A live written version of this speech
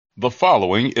The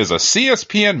following is a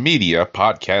CSPN Media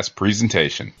podcast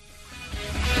presentation.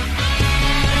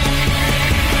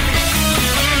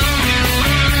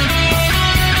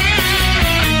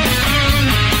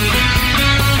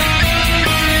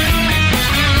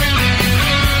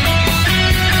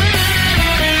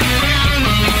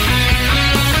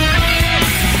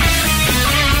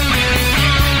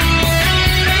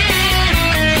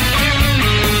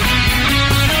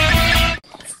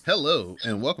 Hello,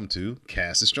 and welcome to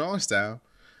Cast a Strong Style.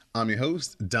 I'm your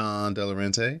host, Don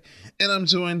Delarente, and I'm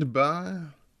joined by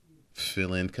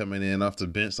fill-in coming in off the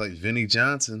bench like Vinnie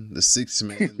Johnson, the sixth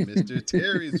man, Mr.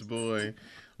 Terry's boy.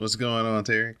 What's going on,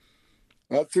 Terry?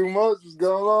 Not too much. What's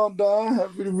going on, Don?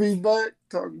 Happy to be back.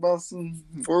 Talking about some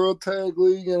World Tag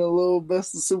League and a little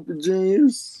Best of Super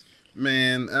Juniors.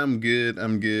 Man, I'm good.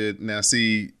 Now,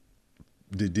 see,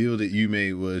 the deal that you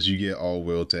made was you get all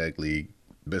World Tag League.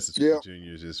 Best of Super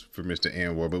Juniors is for Mr.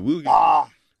 Anwar, but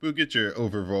we'll get your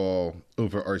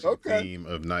overarching theme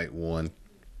of night one.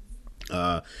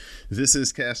 This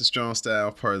is Cast a Strong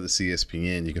Style, part of the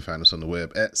CSPN. You can find us on the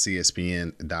web at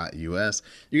cspn.us.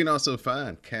 You can also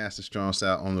find Cast a Strong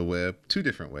Style on the web two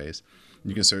different ways.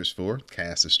 You can search for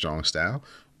Cast a Strong Style,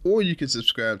 or you can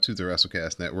subscribe to the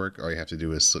WrestleCast Network. All you have to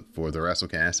do is look for the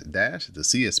WrestleCast the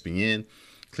CSPN.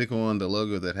 Click on the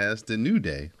logo that has the New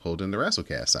Day holding the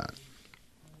WrestleCast sign.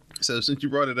 So since you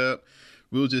brought it up,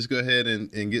 we'll just go ahead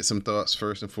and get some thoughts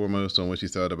first and foremost on what you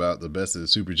thought about the Best of the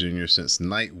Super Juniors, since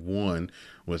night one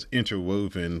was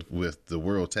interwoven with the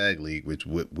World Tag League, which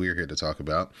we're here to talk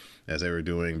about, as they were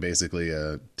doing basically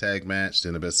a tag match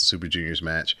and a Best of Super Juniors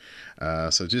match.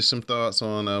 So just some thoughts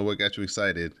on what got you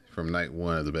excited from night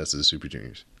one of the Best of the Super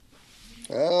Juniors.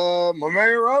 My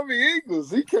man Robbie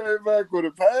Eagles, he came back with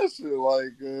a passion.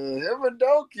 Like him and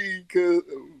Doki could...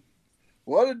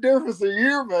 What a difference a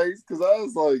year makes, because I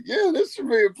was like, yeah, this should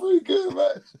be a pretty good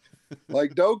match.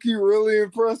 Like, Doki really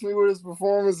impressed me with his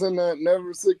performance in that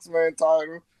Never Six-Man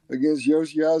title against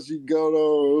Yoshihashi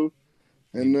Goto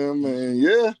and them, and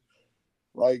yeah,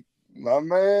 like, my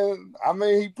man, I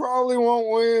mean, he probably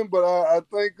won't win, but I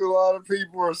think a lot of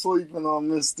people are sleeping on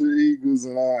Mr. Eagles,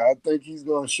 and I think he's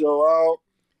going to show out.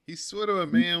 He's sort of a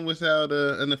man without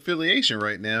an affiliation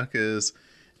right now, because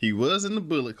he was in the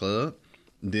Bullet Club.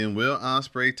 Then Will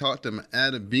Ospreay talked him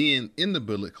out of being in the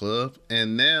Bullet Club,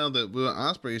 and now that Will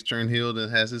Ospreay's turned heel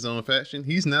and has his own faction,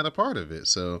 he's not a part of it.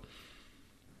 So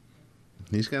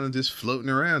he's kind of just floating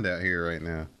around out here right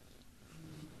now.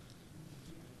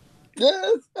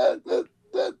 Yeah,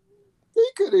 that he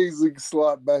could easily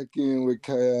slot back in with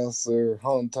Chaos or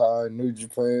Hontai, New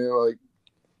Japan. Like,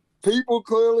 people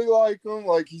clearly like him.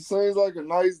 Like, he seems like a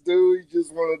nice dude. He's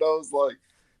just one of those, like,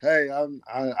 hey,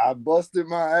 I busted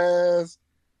my ass.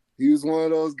 He was one of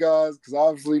those guys, because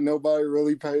obviously nobody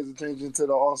really pays attention to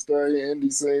the Australian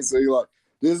indie scene. So you're like,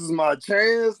 this is my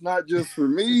chance, not just for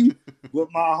me, but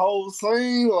my whole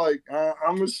scene. Like,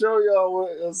 I'm going to show y'all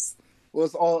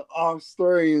what all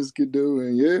Australians can do.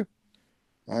 And yeah,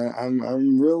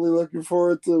 I'm really looking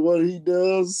forward to what he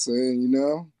does. And, you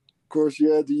know, of course, you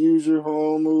had to use your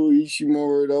Hiromu,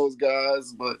 Ishimori, those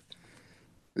guys. But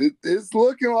it's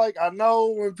looking like, I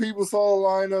know when people saw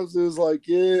the lineups, it was like,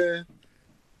 yeah,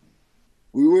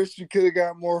 we wish you could have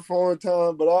got more foreign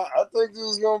talent, but I think this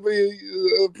is going to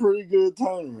be a pretty good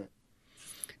tournament.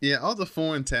 Yeah, all the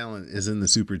foreign talent is in the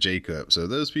Super J Cup. So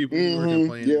those people who are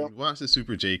complaining, watch the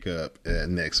Super J Cup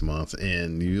next month,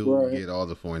 and you'll get all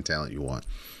the foreign talent you want.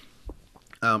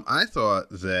 I thought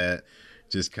that,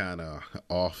 just kind of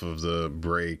off of the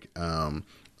break, I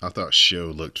thought Show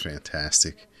looked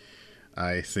fantastic.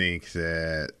 I think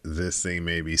that this thing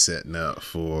may be setting up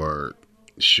for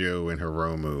Show and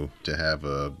Hiromu to have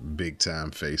a big time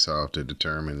face off to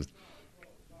determine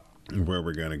where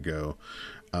we're gonna go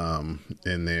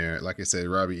in there. Like I said,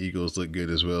 Robbie Eagles looked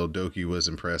good as well. Doki was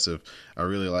impressive. I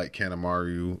really like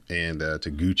Kanemaru and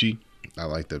Taguchi. I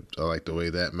like the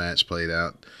way that match played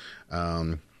out.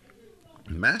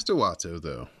 Master Wato,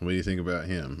 though, what do you think about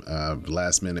him?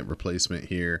 Last minute replacement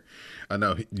here. I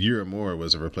know Uemura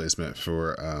was a replacement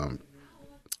for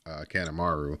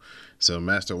Kanemaru. So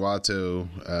Master Wato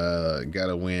got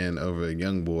a win over a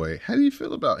young boy. How do you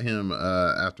feel about him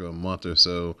after a month or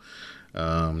so?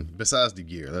 Besides the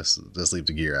gear, let's leave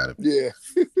the gear out of it. Yeah.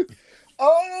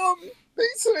 He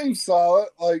seems solid.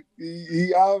 Like,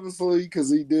 he obviously, because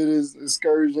he did his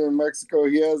excursion in Mexico,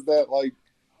 he has that like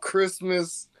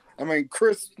crispness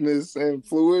and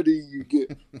fluidity you get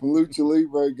from Lucha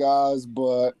Libre guys,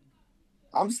 but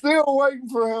I'm still waiting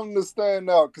for him to stand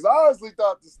out, because I honestly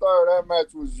thought the star of that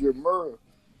match was Uemura.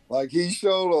 Like, he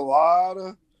showed a lot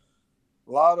of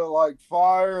a lot of like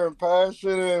fire and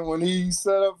passion. And when he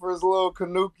set up for his little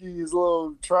Kanuki, his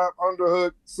little trap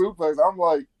underhook suplex, I'm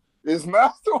like, is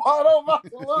Master Wato about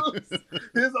to lose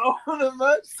his opening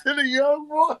match to the young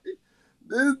boy?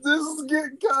 This is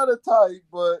getting kind of tight,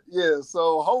 but yeah.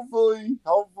 So hopefully,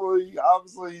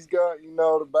 obviously he's got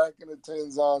the back of the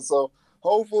Tenzan. So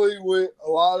hopefully, with a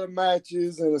lot of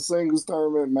matches and a singles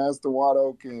tournament, Master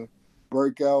Wato can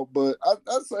break out. But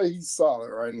I'd say he's solid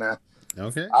right now.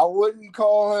 Okay. I wouldn't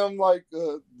call him like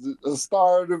a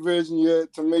star division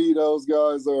yet. To me, those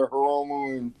guys are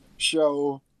Hiromu and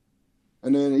Sho,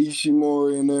 and then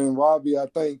Ishimori, and then Robbie, I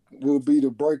think, will be the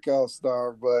breakout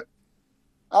star. But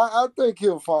I think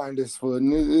he'll find his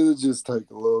footing. It'll just take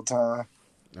a little time.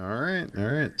 All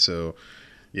right. So,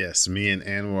 yes, me and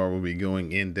Anwar will be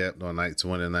going in depth on nights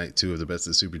 1 and night 2 of the Best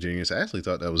of Super Juniors. I actually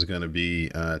thought that was going to be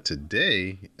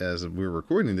today as we're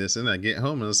recording this, and I get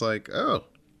home and it's like, oh.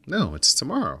 No, it's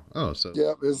tomorrow. Oh, so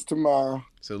yep, it's tomorrow.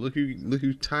 So look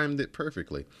who timed it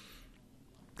perfectly.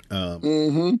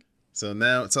 Mm-hmm. So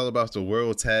now it's all about the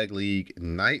World Tag League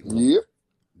Night 1. Yep.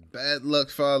 Bad Luck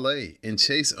Fale and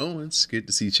Chase Owens. Good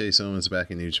to see Chase Owens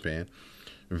back in New Japan.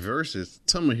 Versus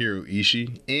Tomohiro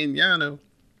Ishii and Yano.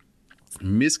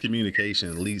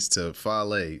 Miscommunication leads to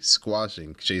Fale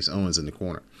squashing Chase Owens in the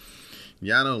corner.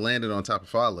 Yano landed on top of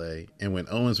Fale, and when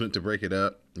Owens went to break it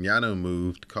up, Yano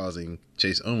moved, causing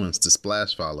Chase Owens to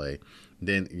splash Fale.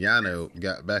 Then Yano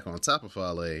got back on top of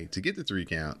Fale to get the 3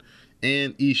 count,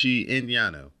 and Ishii and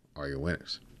Yano are your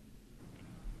winners.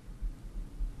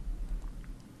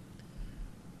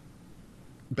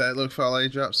 Bad Luck Fale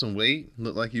dropped some weight.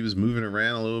 Looked like he was moving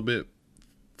around a little bit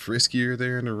friskier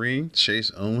there in the ring.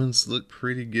 Chase Owens looked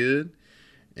pretty good.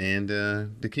 And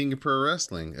the King of Pro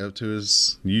Wrestling up to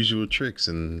his usual tricks,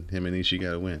 and him and Ishii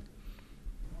got a win.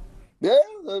 Yeah,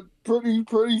 a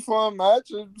pretty fun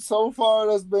match. So far,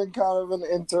 that's been kind of an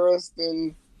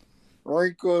interesting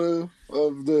wrinkle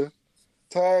of the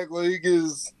tag league.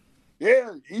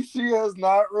 Ishii has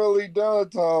not really done a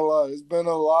ton of lot. It's been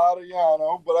a lot of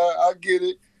Yano, but I get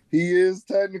it. He is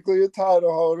technically a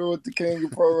title holder with the King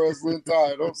of Pro Wrestling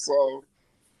title, so.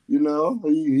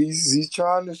 He's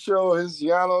trying to show his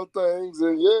Yano things,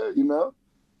 and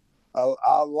I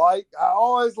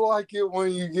always like it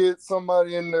when you get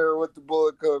somebody in there with the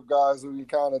Bullet Club guys who can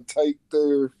kind of take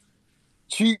their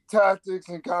cheap tactics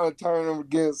and kind of turn them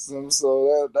against them.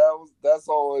 So that's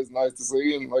always nice to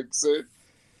see. And like I said,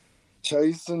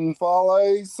 Chase and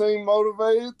Fale seem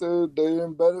motivated. They're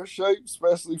in better shape,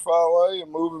 especially Fale, and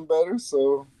moving better.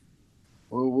 So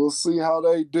we'll see how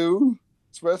they do.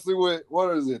 Especially with,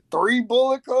 3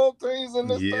 Bullet Club teams in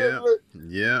this tournament?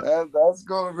 Yeah. That's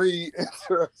going to be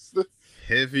interesting.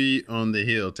 Heavy on the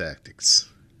heel tactics.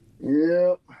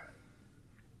 Yep.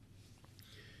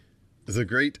 The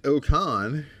Great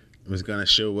Okan was going to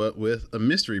show up with a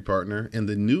mystery partner and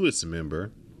the newest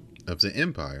member of the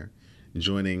Empire,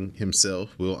 joining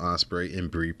himself, Will Ospreay,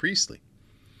 and Bree Priestley.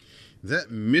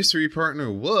 That mystery partner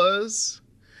was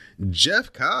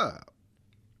Jeff Cobb.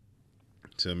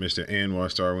 So Mr. Anwar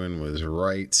Starwin was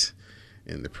right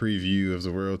in the preview of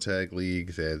the World Tag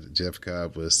League that Jeff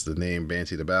Cobb was the name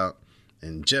bantied about.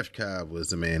 And Jeff Cobb was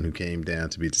the man who came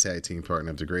down to be the tag team partner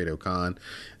of the Great Okan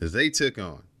as they took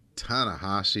on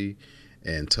Tanahashi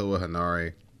and Toa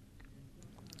Hanare.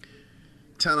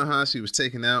 Tanahashi was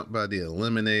taken out by the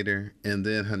Eliminator, and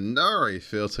then Hanare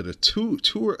fell to the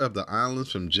tour of the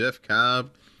islands from Jeff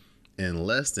Cobb in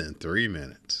less than 3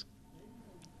 minutes.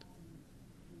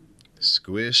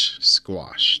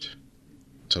 Squashed.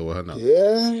 Toa Hanare.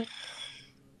 Yeah.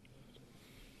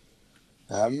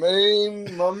 I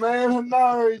mean, my man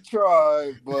Hanare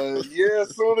tried, but yeah,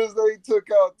 as soon as they took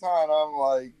out Tana, I'm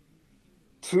like,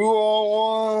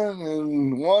 2-on-1,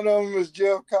 and one of them is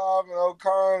Jeff Cobb and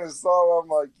O'Khan, and so I'm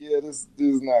like, yeah, this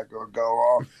is not going to go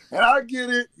on. And I get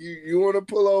it. You want to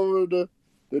pull over the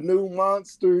new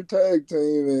monster tag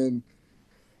team, and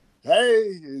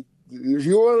hey, if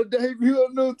you want to debut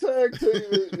a new tag team,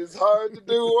 it's hard to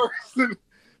do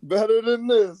better than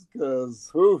this,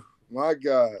 because, my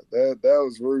God, that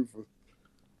was ruthless.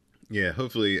 Yeah,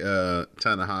 hopefully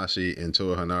Tanahashi and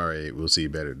Toa Hanare will see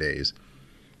better days.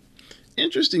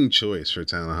 Interesting choice for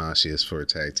Tanahashi as for a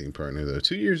tag team partner, though.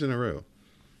 2 years in a row.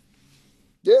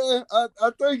 Yeah,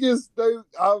 I think they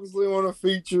obviously want to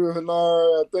feature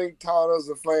Hanare. I think Tana's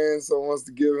a fan, so wants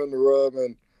to give him the rub.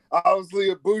 And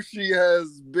obviously Ibushi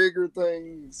has bigger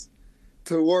things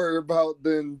to worry about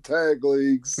than tag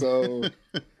leagues, so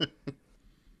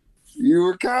you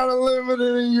were kind of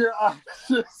limited in your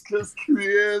options because,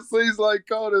 it seems like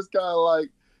Coda's kind of like,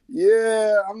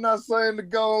 yeah, I'm not saying the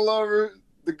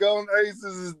Golden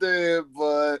Aces is dead,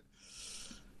 but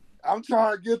I'm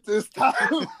trying to get this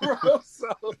title, bro.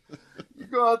 So you're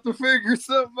gonna have to figure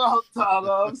something out,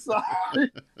 Tyler. I'm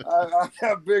sorry. I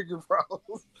got bigger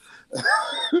problems.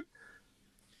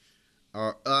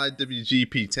 Our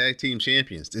IWGP Tag Team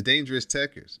Champions, the Dangerous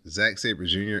Tekkers, Zack Sabre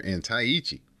Jr. and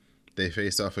Taichi. They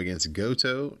faced off against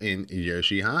Goto and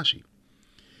Yoshihashi.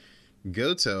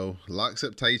 Goto locks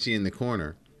up Taichi in the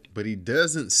corner, but he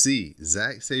doesn't see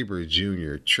Zack Sabre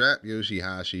Jr. trap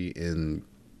Yoshihashi in...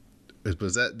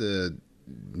 Was that the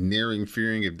nearing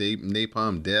fearing of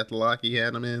Napalm Deathlock he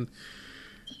had him in?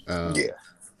 Yeah.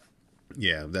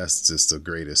 Yeah, that's just the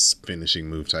greatest finishing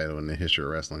move title in the history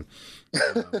of wrestling.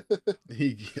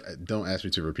 He don't ask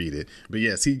me to repeat it, but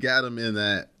yes, he got him in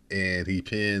that, and he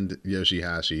pinned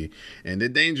Yoshihashi. And the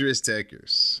Dangerous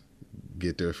Tekkers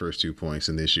get their first 2 points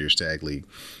in this year's tag league.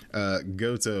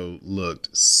 Goto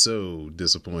looked so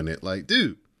disappointed. Like,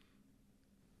 dude,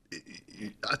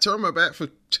 I turned my back for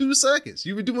 2 seconds.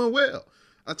 You were doing well.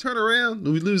 I turn around,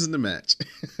 we losing the match.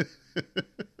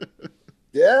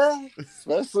 Yeah,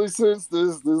 especially since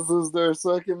this is their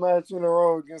second match in a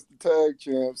row against the tag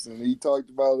champs, and he talked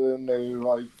about it in their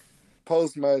like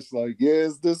post match, like, yeah,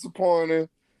 it's disappointing.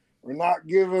 We're not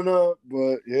giving up,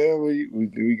 but yeah,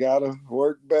 we gotta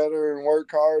work better and work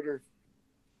harder.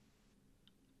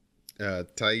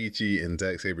 Taichi and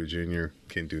Zack Sabre Jr.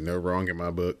 can do no wrong in my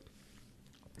book.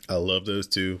 I love those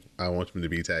two. I want them to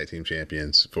be tag team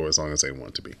champions for as long as they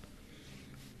want to be.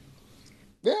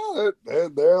 Yeah,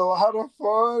 they're a lot of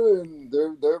fun, and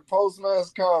they're post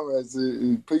match comments.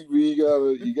 People, you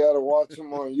gotta watch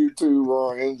them on YouTube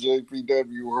or on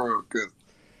NJPW World, because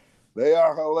they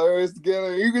are hilarious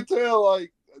together. You can tell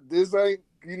like this ain't,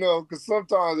 because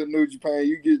sometimes in New Japan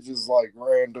you get just like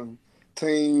random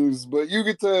teams, but you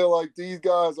can tell like these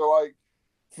guys are like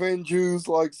Finjuice,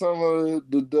 like some of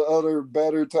the other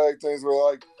better tag teams were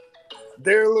like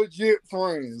they're legit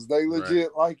friends. They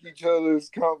legit like each other's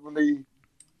company.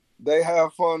 They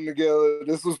have fun together.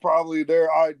 This was probably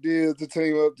their idea to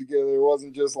team up together. It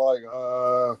wasn't just like,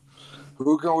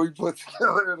 who can we put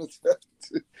together in a tag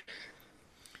team?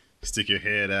 Stick your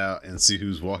head out and see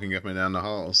who's walking up and down the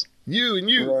halls. You and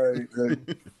you. Right.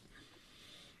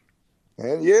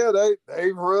 And yeah,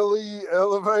 they really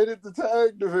elevated the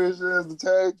tag division as the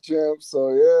tag champs. So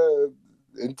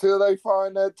yeah, until they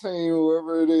find that team,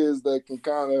 whoever it is, that can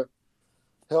kind of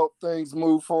help things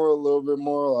move forward a little bit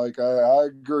more. Like I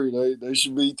agree, they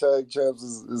should be tag champs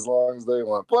as long as they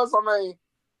want. Plus, I mean,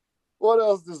 what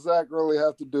else does Zach really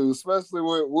have to do? Especially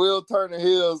with Will turning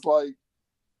heels, like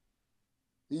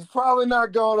he's probably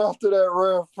not going after that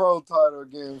Rev Pro title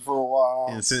again for a while.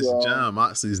 And since Jon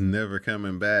Moxley's never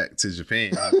coming back to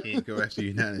Japan, he can't go after the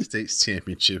United States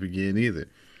Championship again either.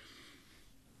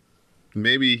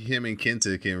 Maybe him and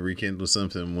Kenta can rekindle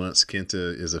something once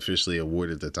Kenta is officially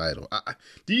awarded the title.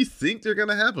 Do you think they're going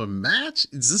to have a match?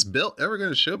 Is this belt ever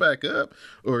going to show back up?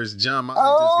 Or is Jon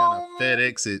Moxley just going to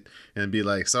FedEx it and be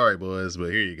like, sorry, boys,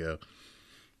 but here you go?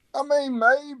 I mean,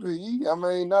 maybe. I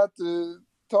mean, not to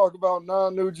talk about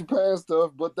non-New Japan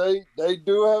stuff, but they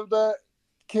do have that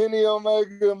Kenny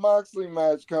Omega Moxley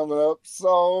match coming up.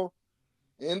 So,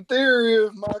 in theory,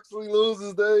 if Moxley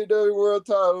loses the AEW World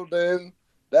title, then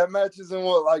that match is in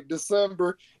like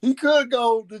December. He could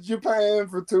go to Japan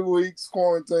for 2 weeks,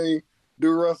 quarantine,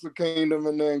 do Wrestle Kingdom,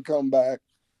 and then come back.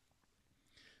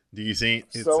 Do you think?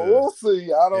 We'll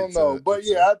see. I don't know. But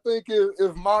I think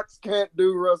if Mox can't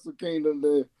do Wrestle Kingdom,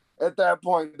 then at that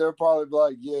point they're probably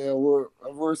like, yeah,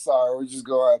 we're sorry. We're just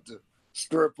going to have to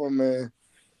strip him and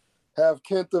have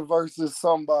Kenta versus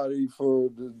somebody for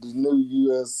the new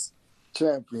U.S.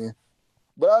 champion.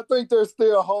 But I think they're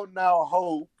still holding out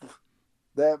hope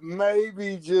that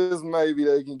maybe, just maybe,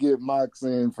 they can get Mox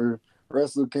in for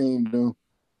Wrestle Kingdom.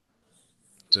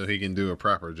 So he can do a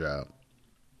proper job.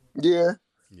 Yeah.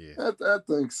 I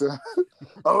think so.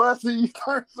 Unless he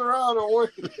turns around and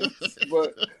wins.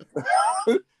 But,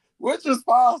 which is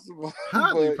possible.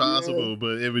 Highly possible,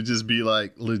 but it would just be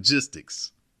like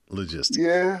logistics.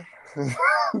 Yeah.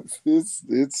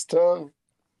 It's tough.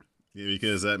 Yeah,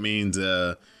 because that means...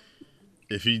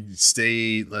 if he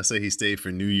stayed, let's say he stayed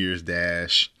for New Year's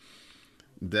Dash,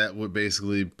 that would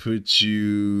basically put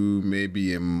you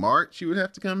maybe in March you would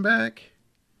have to come back.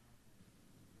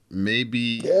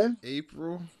 Maybe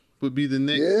April would be the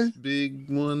next big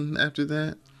one after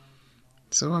that.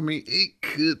 So, I mean, it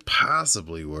could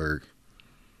possibly work.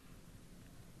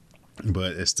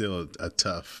 But it's still a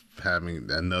tough having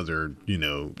another,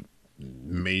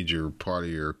 major part of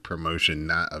your promotion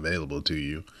not available to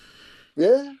you.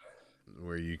 Yeah.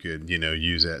 Where you could,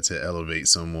 use that to elevate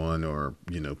someone or,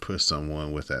 push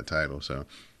someone with that title. So,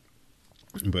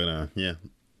 but,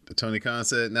 Tony Khan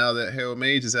said now that Harold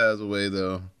Mage is out of the way,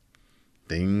 though,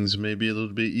 things may be a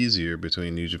little bit easier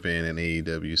between New Japan and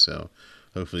AEW. So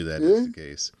hopefully that is the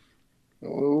case.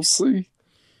 We'll see.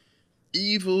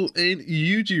 Evil and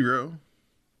Yujiro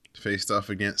faced off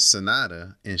against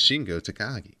Sanada and Shingo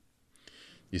Takagi.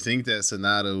 You think that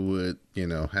Sanada would,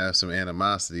 have some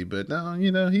animosity, but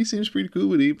no, he seems pretty cool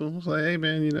with Evil. It's like, hey,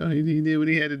 man, he did what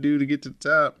he had to do to get to the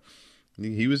top.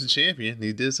 He was a champion.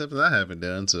 He did something I haven't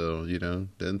done, so,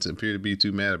 doesn't appear to be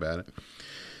too mad about it.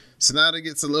 Sanada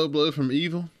gets a low blow from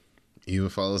Evil. Evil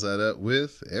follows that up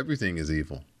with Everything is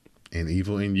Evil. And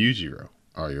Evil and Yujiro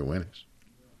are your winners.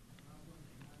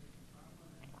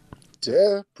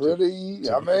 Yeah, pretty.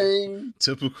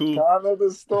 Typical. Kind of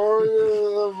the story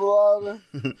of a lot of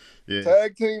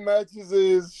tag team matches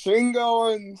is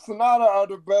Shingo and Sanada are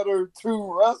the better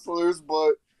two wrestlers,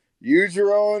 but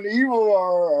Yujiro and Evil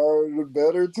are the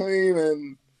better team,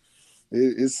 and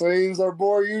it seems our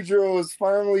boy Yujiro is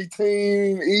firmly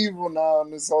team Evil now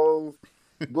in this whole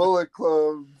Bullet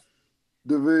Club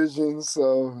division.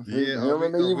 So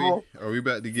are we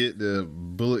about to get the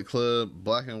Bullet Club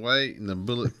black and white and the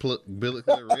Bullet Club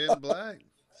red and black?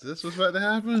 Is this what's about to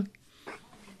happen?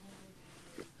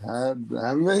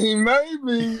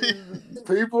 Maybe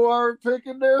people are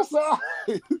picking their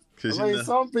side.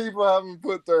 Some people haven't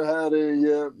put their hat in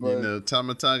yet, but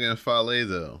Tama Tonga and Fale,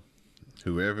 though,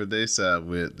 whoever they side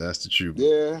with, that's the true.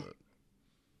 Yeah.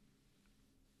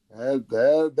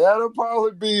 That'll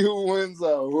probably be who wins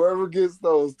out. Whoever gets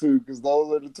those two, because those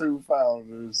are the two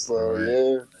founders. So,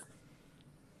 right.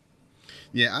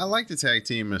 Yeah, I like the tag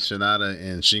team of Sanada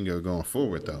and Shingo going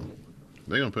forward, though.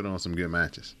 They're going to put on some good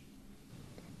matches.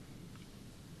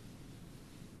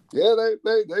 Yeah,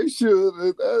 they should.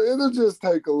 It'll just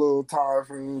take a little time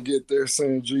for them to get their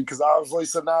synergy, because obviously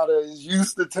Sanada is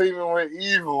used to teaming with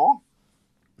Evil.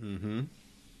 Mm-hmm.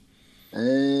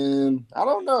 And I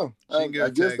don't know. I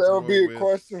guess that'll be a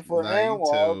question for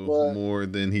Anwar, but more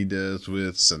than he does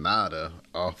with Sanada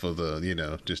off of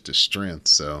the, just the strength.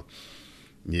 So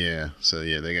yeah,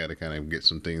 they got to kind of get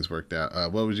some things worked out.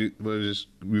 What was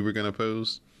we were gonna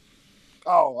pose?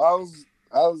 Oh,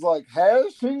 I was like,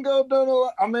 has Shingo done a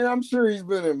lot? I'm sure he's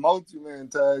been in multi-man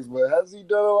tags, but has he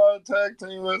done a lot of tag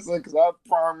team wrestling? Because I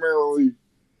primarily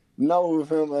know of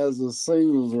him as a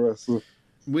singles wrestler.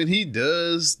 When he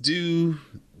does do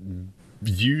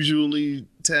usually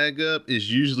tag up,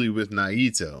 is usually with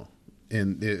Naito.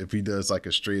 And if he does like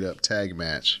a straight up tag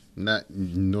match, not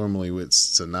normally with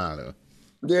Sanada.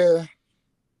 Yeah.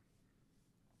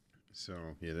 So,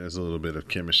 there's a little bit of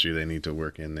chemistry they need to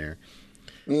work in there.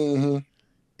 Mm-hmm.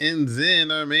 And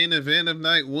then our main event of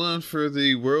night one for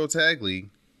the World Tag League,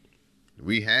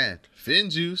 we had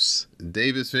FinJuice,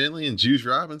 David Finlay, and Juice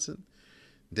Robinson.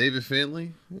 David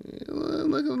Finlay,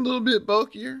 looking a little bit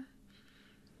bulkier.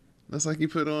 Looks like he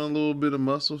put on a little bit of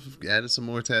muscle, added some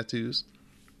more tattoos.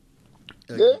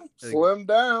 Slimmed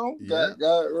down. Yeah.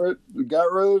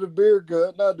 Got rid of the beer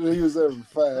gut. Not that he was ever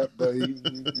fat, but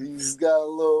he's got a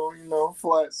little,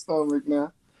 flat stomach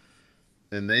now.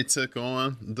 And they took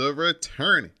on the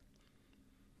returning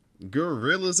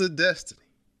Gorillas of Destiny,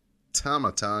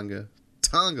 Tama Tonga,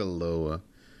 Tonga Loa,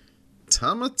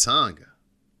 Tama Tonga.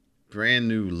 Brand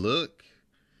new look.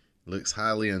 Looks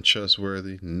highly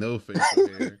untrustworthy. No facial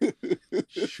hair.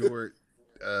 Short,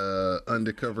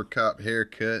 undercover cop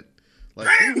haircut. Like,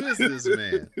 who is this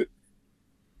man?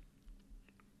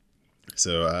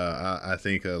 So I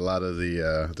think a lot of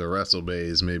the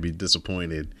WrestleBays may be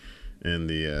disappointed in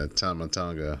the Tama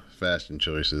Tonga fashion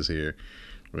choices here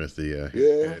with the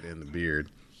head and the beard.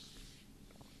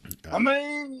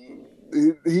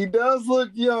 He does look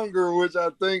younger, which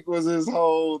I think was his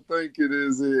whole thinking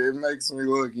is it makes me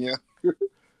look younger.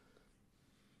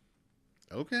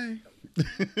 Okay.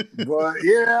 But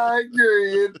yeah, I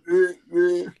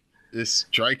agree. It's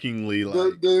strikingly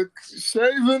like the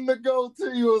shaving the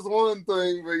goatee was one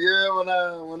thing, but yeah,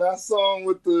 when I saw him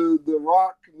with the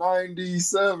Rock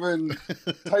 97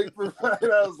 taper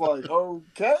fade, I was like,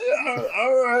 okay,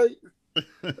 all right.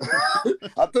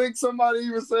 I think somebody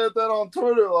even said that on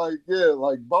Twitter,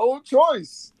 like bold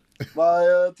choice by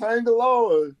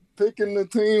Tangaloa picking the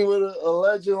team with a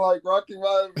legend like Rocky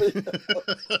Maivia.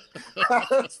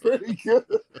 That's pretty good.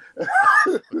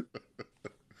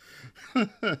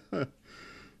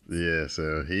 Yeah,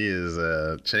 so he is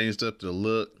changed up the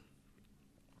look.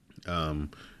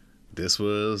 This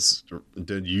was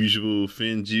the usual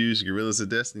FinJuice Gorillas of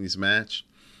Destiny's match.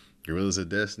 Gorillas of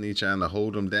Destiny trying to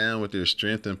hold them down with their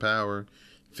strength and power.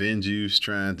 FinJuice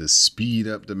trying to speed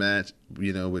up the match,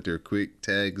 with their quick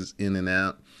tags in and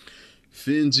out.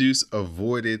 FinJuice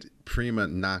avoided Prima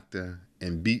Nocta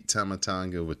and beat Tama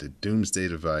Tonga with the Doomsday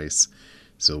Device.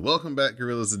 So welcome back,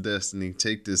 Guerrillas of Destiny.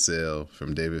 Take this L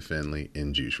from David Finlay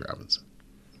and Juice Robinson.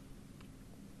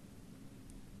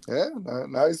 Yeah,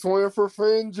 nice win for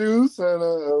FinJuice and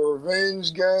a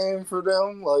revenge game for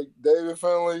them. Like David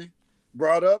Finlay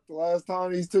brought up, the last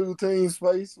time these two teams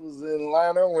faced was in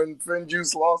Atlanta when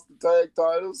FinJuice lost the tag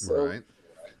titles. So Right.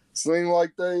 Seemed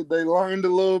like they learned a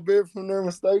little bit from their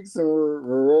mistakes and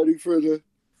were ready for the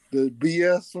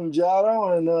BS from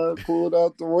Jado and pulled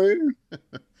out the win.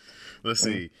 Let's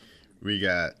see. We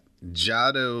got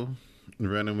Jado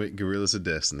running with Guerrillas of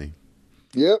Destiny.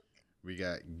 Yep. We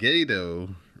got Gato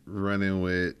running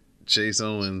with Chase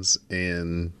Owens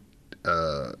and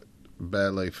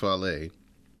Bad Luck Fale.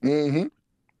 Mm-hmm.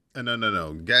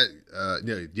 No.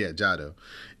 Jado.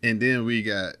 And then we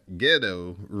got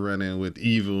Ghetto running with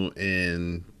Evil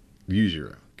and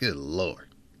Yujiro. Good Lord.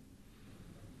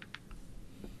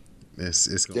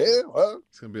 It's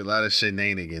gonna be a lot of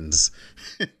shenanigans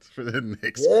for the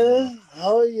next one.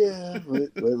 Oh yeah.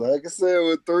 but like I said,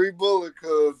 with 3 Bullet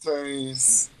Club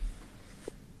teams.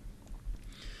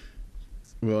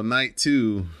 Well, night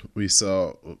 2, we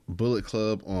saw Bullet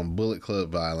Club on Bullet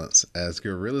Club violence as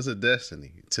Guerrillas of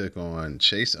Destiny took on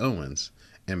Chase Owens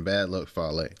and Bad Luck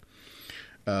Fale.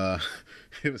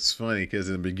 It was funny because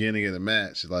in the beginning of the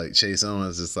match, like Chase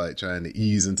Owens is like trying to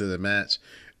ease into the match,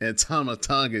 and Tama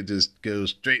Tonga just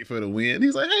goes straight for the win.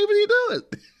 He's like, "Hey, what are you doing?"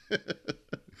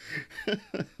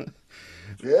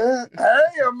 Yeah,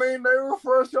 hey, I mean, they were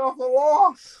fresh off a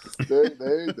loss.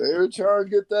 They were trying to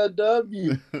get that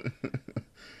W.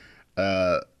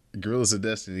 Guerrillas of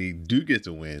Destiny do get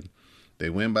the win. They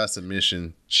win by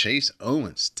submission. Chase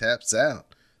Owens taps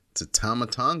out to Tama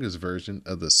Tonga's version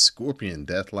of the Scorpion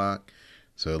Deathlock.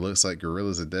 So it looks like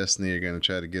Guerrillas of Destiny are going to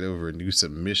try to get over a new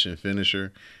submission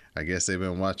finisher. I guess they've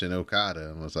been watching Okada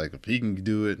and was like, if he can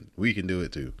do it, we can do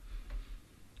it too.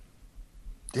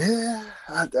 Yeah,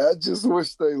 I just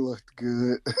wish they looked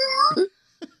good.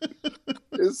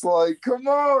 It's like, come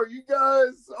on, you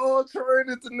guys all train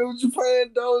at the New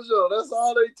Japan Dojo. That's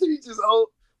all they teach is,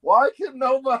 why can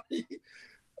nobody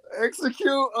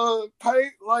execute a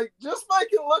paint? Like, just make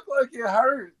it look like it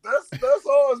hurt. That's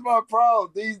always my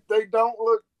problem. They don't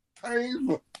look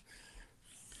painful.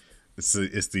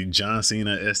 It's the John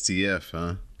Cena STF,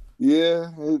 huh? Yeah,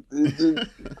 it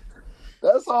just,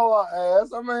 that's all I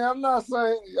ask. I mean, I'm not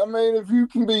saying. I mean, if you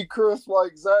can be crisp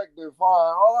like Zach, then fine.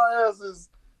 All I ask is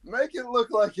make it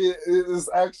look like it is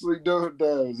actually doing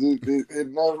damage. It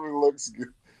never looks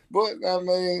good, but I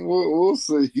mean, we'll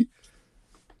see.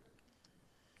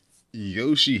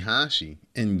 Yoshihashi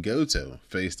and Goto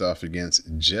faced off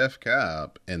against Jeff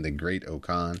Cobb and the Great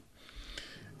Okan.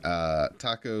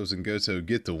 Tacos and Goto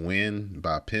get the win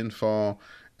by pinfall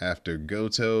after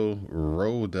Goto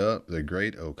rolled up the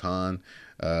Great Okan.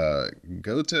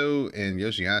 Goto and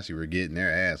Yoshihashi were getting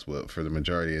their ass whooped for the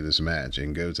majority of this match,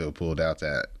 and Goto pulled out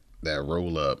that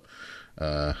roll up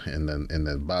in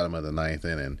the bottom of the 9th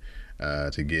inning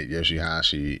to get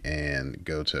Yoshihashi and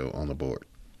Goto on the board.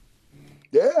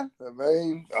 Yeah, I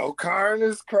mean, Okan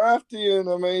is crafty, and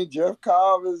I mean, Jeff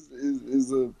Cobb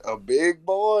is a big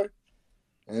boy.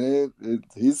 And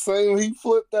he's saying he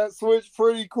flipped that switch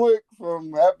pretty quick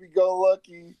from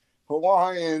happy-go-lucky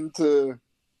Hawaiian to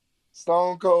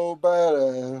Stone Cold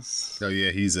Badass. Oh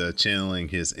yeah, he's channeling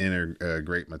his inner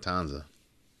Great Matanza.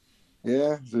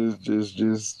 Yeah,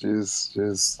 just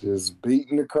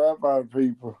beating the crap out of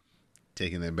people.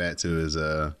 Taking it back to his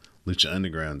Lucha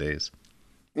Underground days.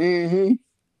 Mm-hmm.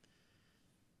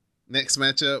 Next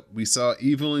matchup, we saw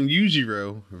Evil and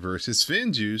Yujiro versus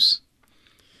FinJuice.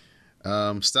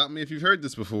 Stop me if you've heard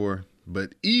this before,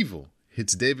 but Evil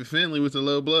hits David Finlay with a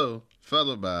low blow,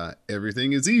 followed by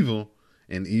Everything is Evil,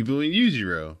 and Evil and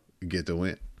Yujiro get the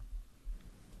win.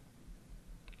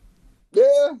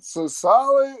 Yeah, it's a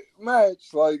solid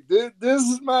match. Like,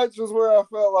 this match was where I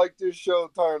felt like this show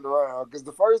turned around. Because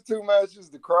the first 2 matches,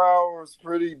 the crowd was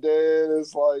pretty dead.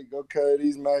 It's like, okay,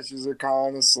 these matches are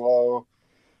kind of slow.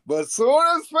 But as soon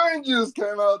as FinJuice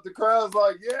came out, the crowd's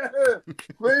like, yeah,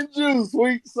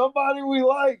 FinJuice, somebody we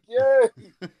like, yeah.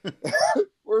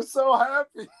 We're so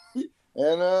happy.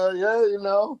 And, yeah, you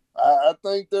know, I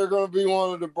think they're going to be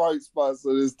one of the bright spots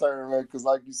of this tournament. Because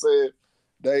like you said,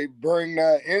 they bring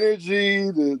that energy.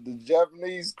 The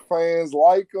Japanese fans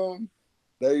like them.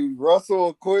 They wrestle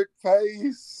a quick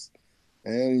pace.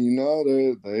 And, you know,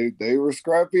 they were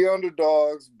scrappy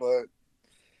underdogs, but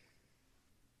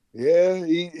yeah,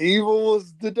 Evil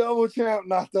was the double champ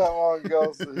not that long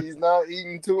ago, so he's not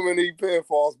eating too many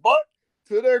pinfalls. But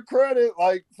to their credit,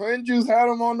 like FinJuice had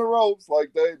him on the ropes,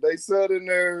 like they said in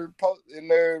their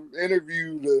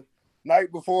interview.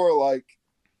 night before, like,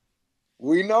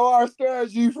 we know our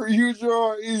strategy for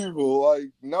Yujiro and Evil.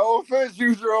 Like, no offense,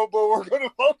 Yujiro, but we're going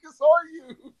to focus on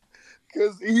you.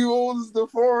 Because Evil is the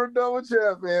former double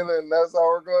champion, and that's how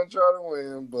we're going to try to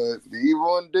win. But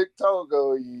Evil and Dick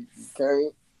Togo, you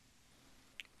can't.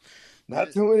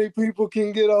 Not too many people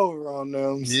can get over on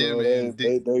them. Yeah, so man.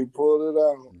 They pulled it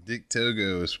out. Dick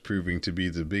Togo is proving to be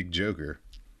the big joker.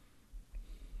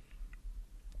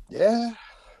 Yeah.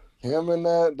 Him and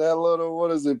that little,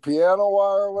 what is it, piano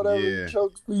wire or whatever, he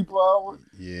chokes people out with.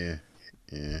 Yeah.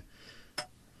 And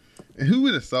who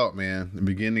would have thought, man, the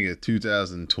beginning of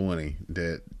 2020,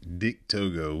 that Dick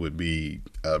Togo would be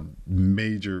a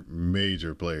major,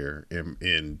 major player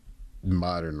in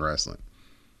modern wrestling?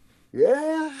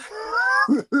 Yeah.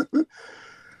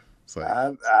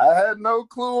 Like, I had no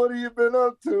clue what he had been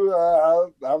up to.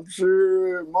 I'm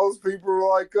sure most people were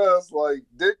like us, like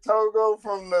Dick Togo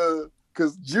from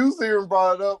because Juicy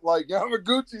brought it up, like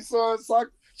Yamaguchi son,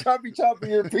 choppy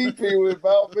your pee-pee with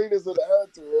Val Venus and the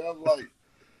attitude. I'm like,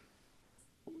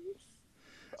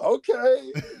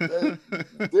 okay,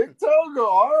 Dick Togo,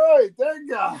 all right, that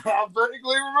guy. I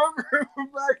vaguely remember him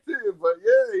back then, but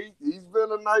yeah, he's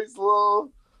been a nice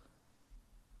little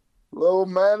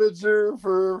manager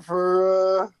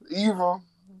for Evil.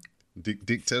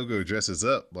 Dick Togo dresses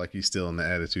up like he's still in the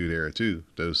Attitude Era too.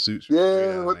 Those suits.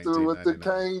 Yeah, with the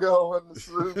Kango and the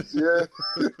suits. Yeah.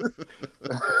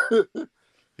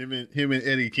 him and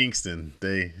Eddie Kingston.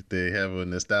 They have a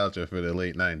nostalgia for the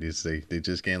late '90s. They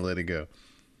just can't let it go.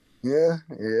 Yeah.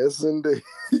 Yes, indeed.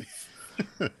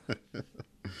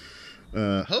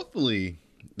 Hopefully,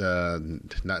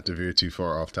 not to veer too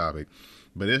far off topic.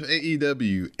 But if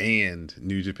AEW and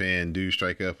New Japan do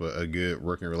strike up a good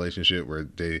working relationship where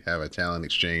they have a talent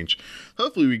exchange,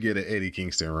 hopefully we get an Eddie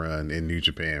Kingston run in New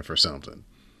Japan for something.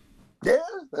 Yeah,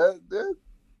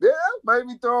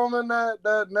 maybe throw him in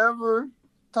that Never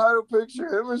title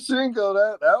picture. Him and Shingo,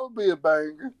 that would be a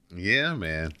banger. Yeah,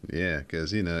 man. Yeah,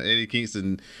 because Eddie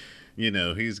Kingston,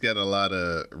 he's got a lot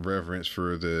of reverence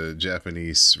for the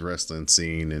Japanese wrestling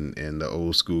scene and the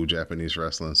old school Japanese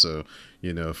wrestling. So,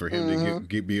 for him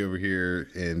to be over here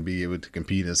and be able to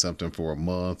compete in something for a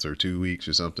month or 2 weeks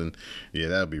or something, yeah,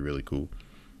 that would be really cool.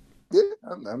 Yeah,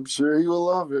 I'm sure he will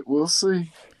love it. We'll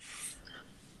see.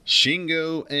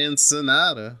 Shingo and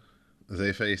Sanada,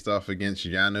 they faced off against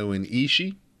Yano and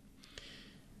Ishii.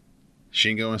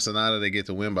 Shingo and Sanada, they get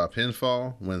the win by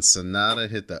pinfall when Sanada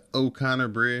hit the O'Connor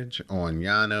Bridge on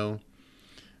Yano.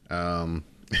 Sanada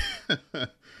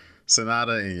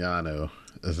and Yano,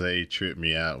 they tripped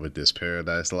me out with this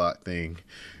Paradise Lock thing.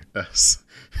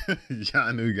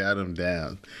 Yano got him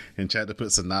down and tried to put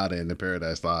Sanada in the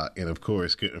Paradise Lock, and of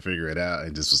course couldn't figure it out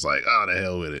and just was like, oh, the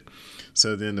hell with it.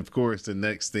 So then, of course, the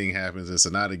next thing happens is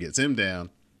Sanada gets him down,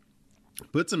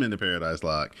 puts him in the Paradise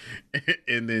Lock,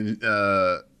 and then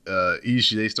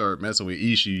Ishii, they start messing with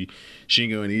Ishii.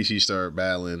 Shingo and Ishii start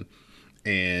battling,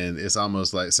 and it's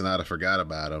almost like Sanada forgot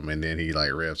about him, and then he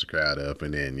like revs the crowd up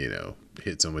and then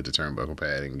hits him with the turnbuckle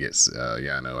pad and gets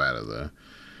Yano out of the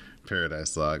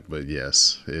Paradise Lock. But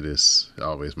yes, it is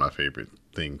always my favorite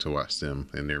thing to watch them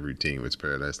in their routine with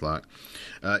Paradise Lock.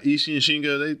 Ishii and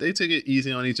Shingo, they took it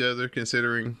easy on each other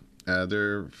considering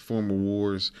their former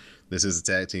wars. This is a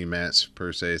tag team match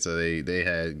per se, so they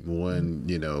had one,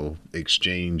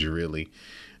 exchange really.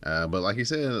 But like you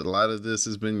said, a lot of this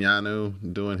has been Yano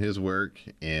doing his work,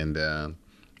 and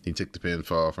he took the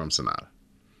pinfall from Sanada.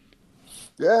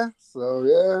 Yeah, so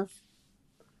yeah.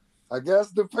 I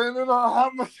guess depending on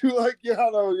how much you like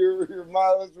Yano, your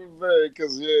mileage will vary.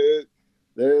 Because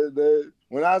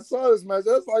when I saw this match,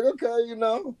 I was like, okay,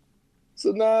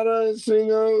 Sanada and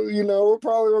Shingo, we're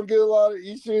probably going to get a lot of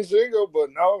Ishii and Shingo,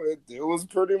 but no, it was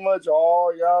pretty much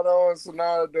all Yano and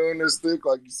Sanada doing this stick,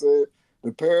 like you said.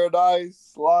 The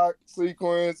Paradise Lock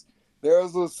sequence. There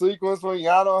was a sequence when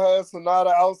Yano had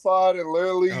Sanada outside and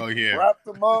literally wrapped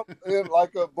him up in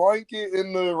like a blanket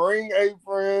in the ring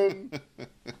apron.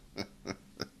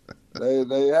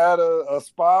 They had a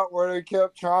spot where they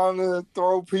kept trying to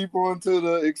throw people into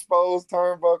the exposed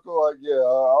turnbuckle. Like, yeah, a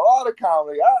lot of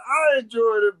comedy. I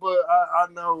enjoyed it, but I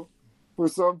know for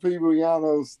some people,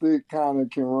 Yano's stick kind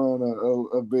of can run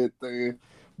a bit thin.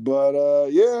 But,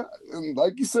 yeah,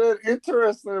 like you said,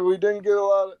 interesting. We didn't get a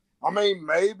lot of...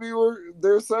 maybe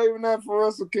they're saving that for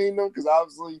Wrestle Kingdom because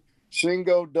obviously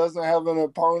Shingo doesn't have an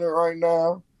opponent right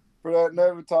now for that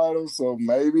Never title, so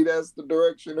maybe that's the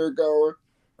direction they're going.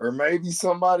 Or maybe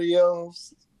somebody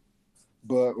else,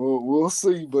 but we'll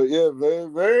see. But yeah, very,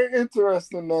 very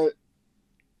interesting that.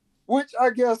 Which I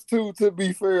guess too, to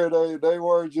be fair, they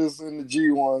were just in the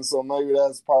G1, so maybe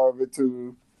that's part of it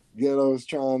too. Ghetto's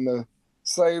trying to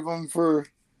save them for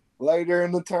later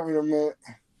in the tournament.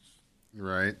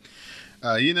 Right.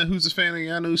 You know who's a fan of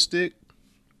Yano's stick?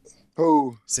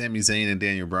 Who? Sami Zayn and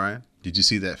Daniel Bryan. Did you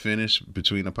see that finish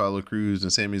between Apollo Crews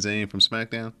and Sami Zayn from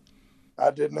SmackDown?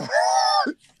 I did not.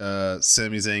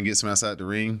 Sami Zayn gets him outside the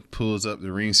ring, pulls up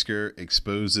the ring skirt,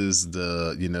 exposes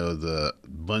the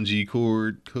bungee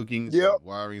cord hookings,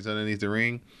 wirings underneath the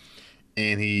ring,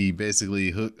 and he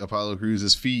basically hooked Apollo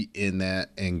Crews' feet in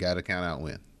that and got a count out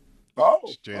win. Oh,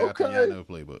 straight out the Yano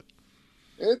playbook.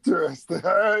 Interesting.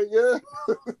 All right, yeah.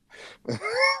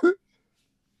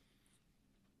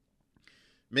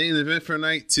 Main event for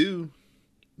night 2,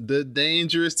 the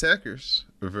Dangerous Tekkers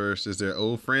versus their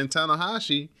old friend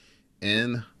Tanahashi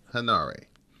and Hanare.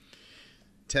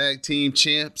 Tag team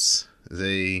champs.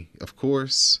 They, of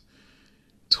course,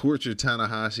 tortured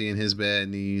Tanahashi and his bad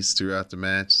knees throughout the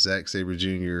match. Zack Sabre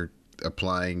Jr.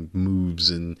 applying moves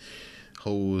and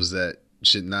holds that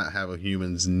should not have a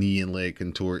human's knee and leg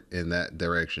contort in that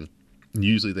direction.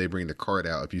 Usually they bring the cart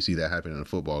out if you see that happen in a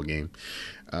football game.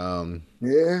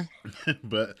 Yeah.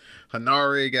 But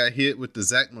Hanare got hit with the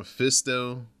Zack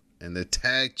Mephisto, and the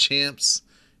tag champs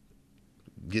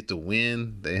get the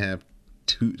win. They have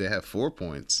 4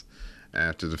 points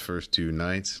after the first 2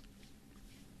 nights.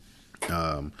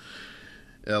 LIJ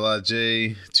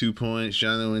 2 points,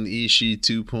 Yano and Ishii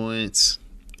 2 points,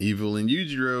 Evil and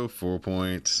Yujiro 4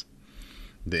 points.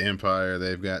 The Empire,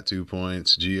 they've got 2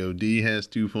 points. God has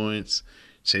 2 points.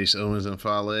 Chase Owens and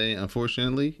Fale,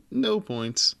 unfortunately, no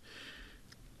points.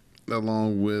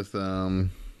 Along with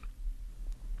they're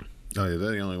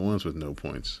the only ones with no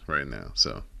points right now.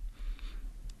 So,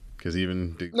 because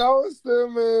no, it's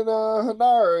them and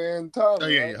Hanare and Tana. Oh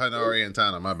yeah, Hanare and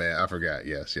Tana. My bad, I forgot.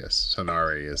 Yes.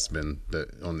 Hanare has been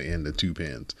on the end of 2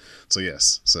 pins. So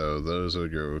yes, so those are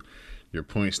your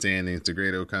point standings. The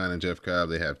Great O'Khan and Jeff Cobb,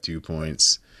 they have 2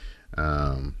 points.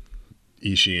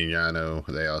 Ishii and Yano,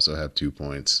 they also have 2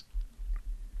 points.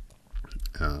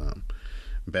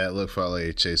 Bad Luck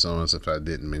Fale, Chase Owens, if I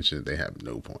didn't mention it, they have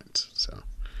no points. So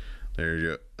there are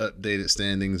your updated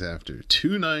standings after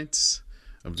 2 nights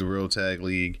of the World Tag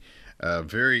League.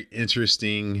 Very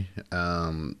interesting.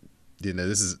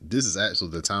 This is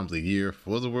actually the time of the year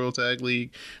for the World Tag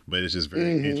League, but it's just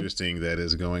very interesting that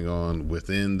it's going on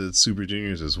within the Super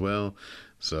Juniors as well.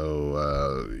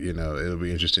 So, it'll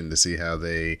be interesting to see how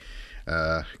they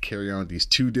carry on these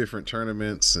 2 different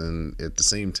tournaments, and at the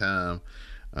same time,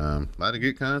 a lot of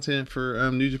good content for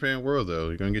New Japan World, though.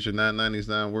 You're going to get your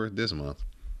 $9.99 worth this month.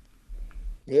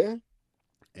 Yeah.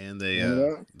 And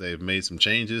they've made some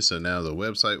changes, so now the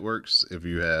website works if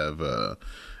you have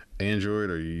Android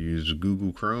or you use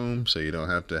Google Chrome, so you don't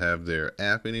have to have their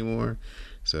app anymore.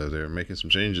 So they're making some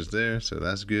changes there, so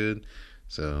that's good.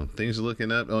 So things are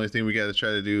looking up. The only thing we got to try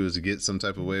to do is to get some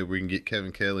type of way where we can get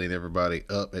Kevin Kelly and everybody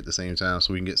up at the same time,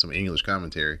 so we can get some English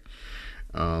commentary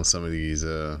on some of these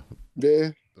on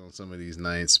some of these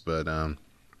nights. But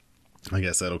I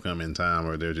guess that'll come in time,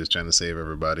 or they're just trying to save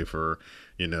everybody for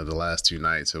the last 2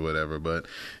 nights or whatever. But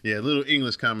yeah, a little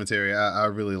English commentary. I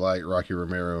really like Rocky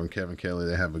Romero and Kevin Kelly.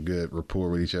 They have a good rapport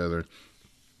with each other.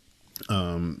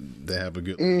 They have a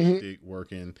good stick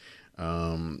working.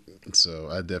 So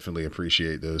I definitely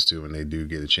appreciate those 2 when they do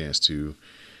get a chance to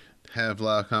have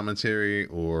live commentary,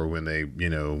 or when they,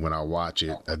 when I watch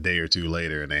it a day or 2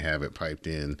 later and they have it piped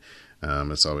in.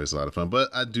 It's always a lot of fun. But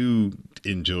I do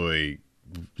enjoy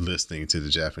listening to the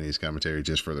Japanese commentary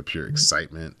just for the pure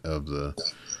excitement of the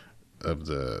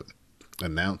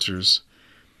announcers,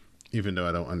 even though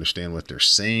I don't understand what they're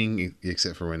saying,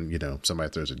 except for when somebody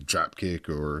throws a drop kick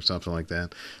or something like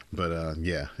that. But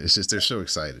yeah, it's just they're so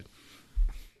excited.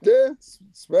 Yeah,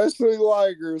 especially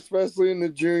Liger, especially in the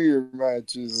junior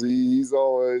matches, he's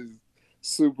always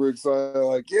super excited.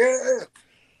 Like, yeah.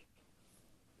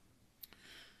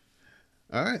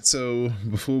 All right, so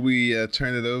before we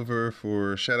turn it over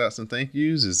for shout-outs and thank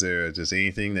yous, is there just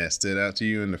anything that stood out to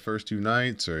you in the first 2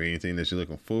 nights, or anything that you're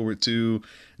looking forward to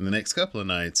in the next couple of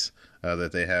nights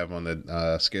that they have on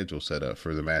the schedule set up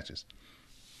for the matches?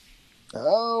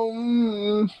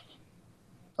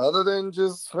 Other than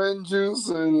just FinJuice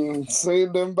and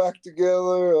seeing them back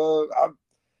together,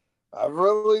 I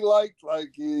really liked,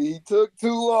 he took 2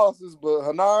 losses, but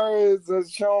Hanare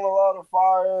has shown a lot of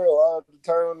fire, a lot of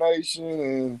determination,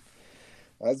 and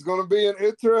that's going to be an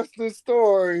interesting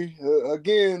story.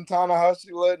 Again,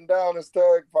 Tanahashi letting down his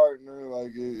tag partner.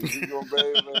 Is he going to be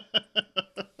able to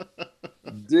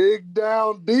dig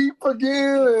down deep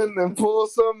again and pull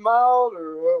something out,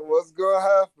 or what's going to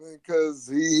happen? Because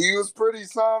he was pretty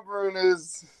somber in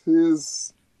his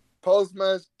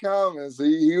post-match comments.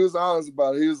 He was honest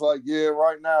about it. He was like, yeah,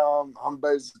 right now I'm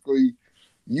basically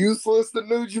useless to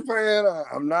New Japan.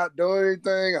 I'm not doing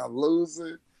anything. I'm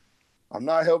losing. I'm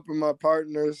not helping my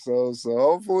partner. So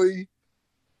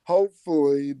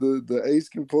hopefully the ace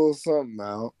can pull something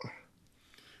out.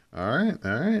 All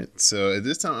right. So at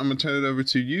this time, I'm going to turn it over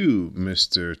to you,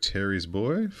 Mr. Terry's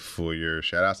Boy, for your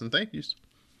shout-outs and thank yous.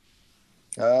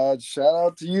 Shout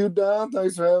out to you, Don.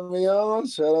 Thanks for having me on.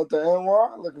 Shout out to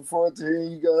Anwar. Looking forward to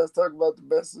hearing you guys talk about the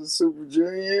best of the Super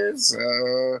Juniors.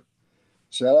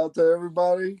 Shout out to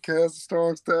everybody, Cast of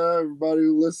Strong Style, everybody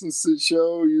who listens to the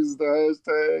show, uses the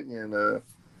hashtag,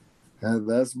 and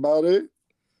that's about it.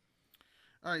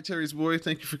 All right, Terry's Boy,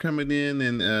 thank you for coming in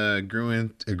and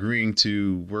agreeing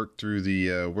to work through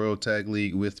the World Tag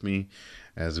League with me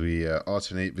as we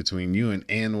alternate between you and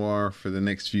Anwar for the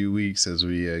next few weeks as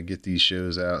we get these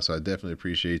shows out. So I definitely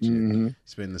appreciate you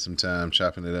spending some time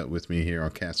chopping it up with me here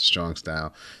on Cast of Strong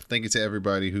Style. Thank you to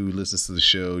everybody who listens to the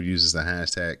show, uses the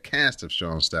hashtag Cast of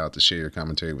Strong Style to share your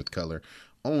commentary with color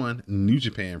on New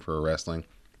Japan Pro Wrestling.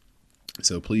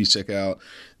 So please check out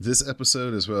this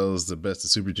episode as well as the Best of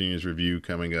Super Juniors review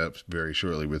coming up very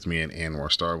shortly with me and Anwar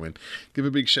Starwin. Give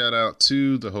a big shout out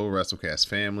to the whole WrestleCast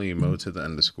family, Mo to the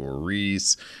 _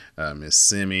 Reese, Miss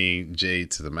Simi, Jay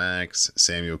to the Max,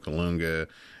 Samuel Kalunga,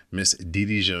 Miss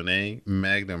Didi Jonet,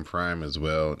 Magnum Prime as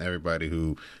well, and everybody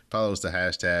who follows the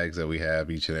hashtags that we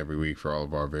have each and every week for all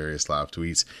of our various live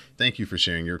tweets. Thank you for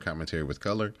sharing your commentary with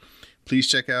color. Please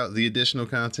check out the additional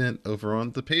content over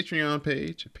on the Patreon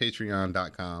page,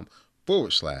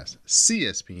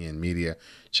 patreon.com/CSPN Media.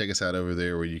 Check us out over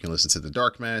there where you can listen to The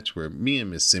Dark Match, where me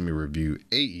and Miss Simi review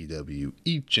AEW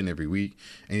each and every week.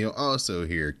 And you'll also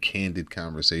hear candid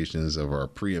conversations of our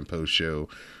pre and post show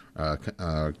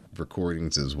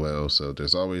recordings as well. So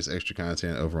there's always extra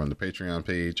content over on the Patreon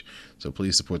page. So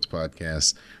please support the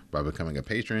podcast by becoming a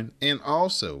patron and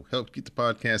also help keep the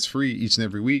podcast free each and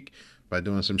every week by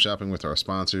doing some shopping with our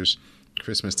sponsors.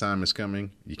 Christmas time is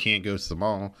coming. You can't go to the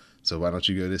mall, so why don't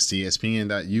you go to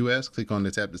cspn.us, click on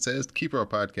the tab that says keep our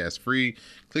podcast free,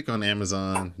 click on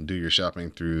Amazon, do your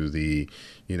shopping through the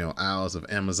aisles of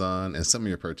Amazon, and some of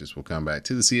your purchase will come back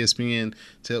to the CSPN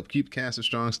to help keep Cast of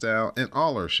Strong Style and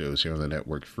all our shows here on the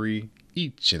network free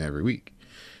each and every week.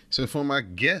 So for my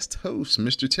guest host,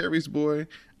 Mr. Terry's Boy,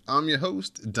 I'm your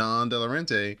host, Don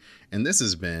Delarente, and this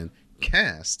has been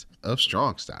Cast of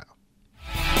Strong Style.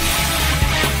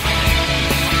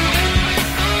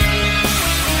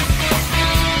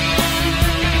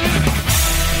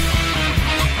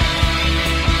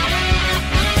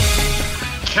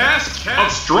 Cast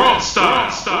of Strong Style.